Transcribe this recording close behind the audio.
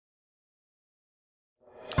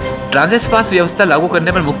Transit pass व्यवस्था लागू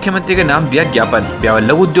करने पर मुख्यमंत्री के नाम दिया ज्ञापन। ब्यावर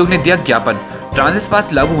लघु उद्योग ने दिया ज्ञापन। ट्रांजिट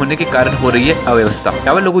पास लागू होने के कारण हो रही है अव्यवस्था।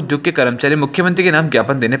 ब्यावर लघु उद्योग के कर्मचारी मुख्यमंत्री के नाम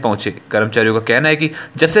ज्ञापन देने पहुंचे। कर्मचारियों का कहना है कि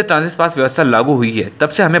जब से ट्रांजिट पास व्यवस्था लागू हुई है तब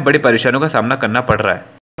से हमें बड़ी परेशानियों का सामना करना पड़ रहा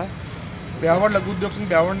है। ब्यावर लघु उद्योग संघ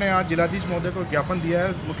ब्यावर ने आज जिलाधीश महोदय को ज्ञापन दिया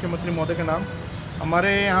है मुख्यमंत्री महोदय के नाम। हमारे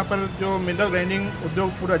यहाँ पर जो मिनरल ग्राइंडिंग उद्योग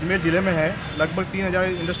पूरे अजमेर ज़िले में है, लगभग 3000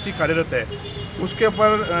 इंडस्ट्री कार्यरत है। उसके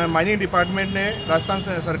ऊपर माइनिंग डिपार्टमेंट ने, राजस्थान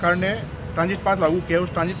सरकार ने ट्रांजिट पास लागू किया।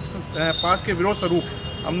 उस ट्रांजिट पास के विरोध स्वरूप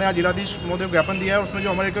हमने आज जिलाधीश महोदय को ज्ञापन दिया है। उसमें जो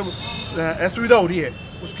हमारे को असुविधा हो रही है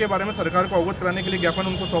उसके बारे में सरकार को अवगत कराने के लिए ज्ञापन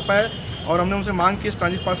उनको सौंपा है और हमने उनसे मांग की इस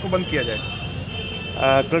ट्रांजिट पास को बंद किया जाए।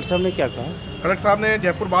 कलेक्टर साहब ने क्या कहा? कलेक्टर साहब ने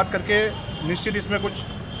जयपुर बात करके निश्चित इसमें कुछ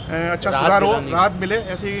अच्छा सुधार हो, राहत मिले,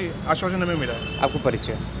 ऐसी आश्वासन हमें मिला है। आपको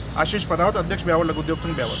परिचय? आशीष पदावत, अध्यक्ष ब्यावर लघु उद्योग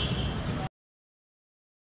संघ ब्यावर।